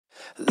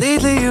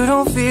Lately you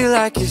don't feel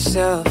like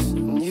yourself,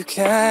 and you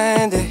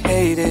kinda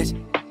hate it.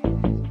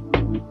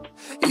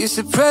 You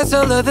suppress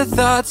all of the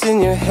thoughts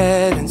in your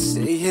head and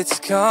say it's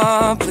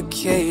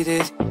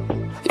complicated.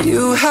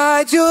 You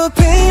hide your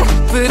pain,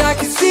 but I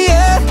can see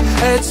it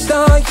etched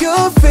on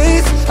your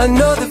face. I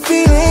know the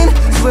feeling,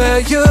 swear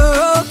you're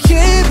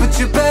okay, but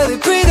you're barely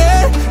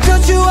breathing.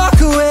 Don't you walk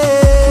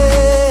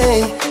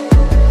away.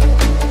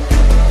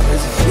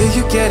 'Cause I feel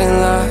you getting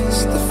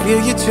lost, I feel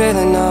you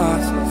trailing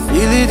off.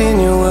 Feel it in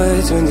your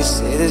words when you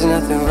say there's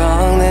nothing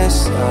wrong. There's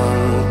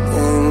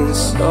something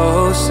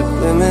so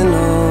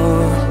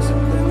subliminal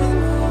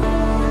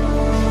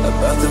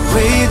about the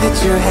way that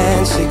your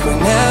hands shake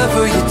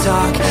whenever you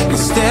talk. You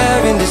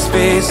stare into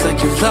space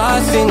like you're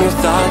lost in your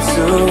thoughts,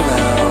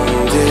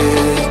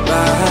 surrounded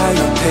by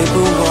your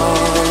paper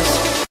walls.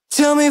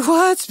 Tell me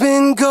what's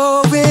been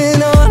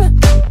going on.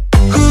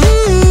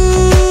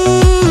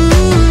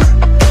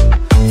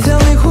 Tell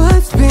me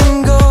what's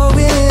been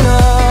going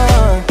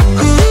on.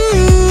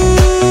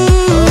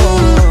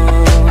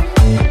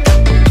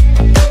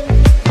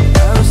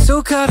 I was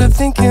so caught up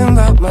thinking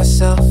about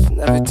myself,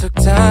 never took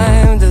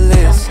time to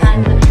listen.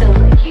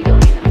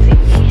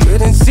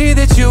 Couldn't see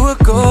that you were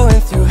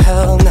going through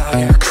hell. Now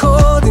you're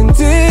cold and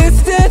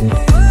distant.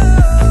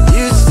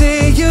 You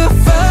say you're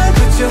fine,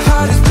 but your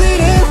heart is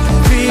bleeding.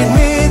 Read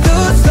me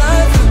those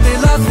lines, but they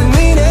lost the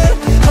meaning.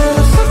 I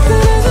know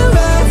something isn't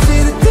right.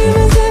 See the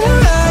demons in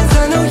your eyes.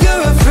 I know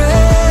you're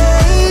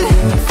afraid.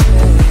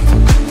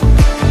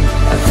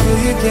 I feel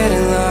you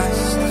getting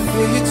lost, I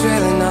feel you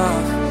trailing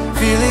off.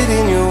 Feel it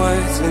in your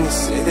words when you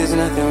say there's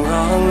nothing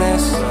wrong.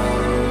 There's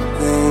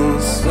something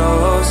so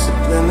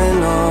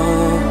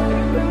subliminal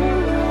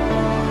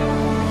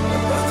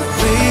about the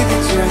way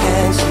that your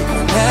hands shake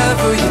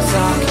whenever you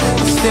talk.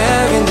 You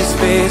stare into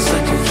space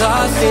like you're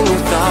lost in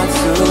your thoughts,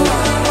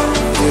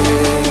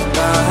 surrounded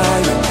by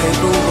your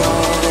paper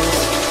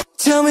walls.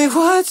 Tell me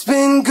what's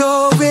been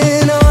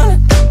going on.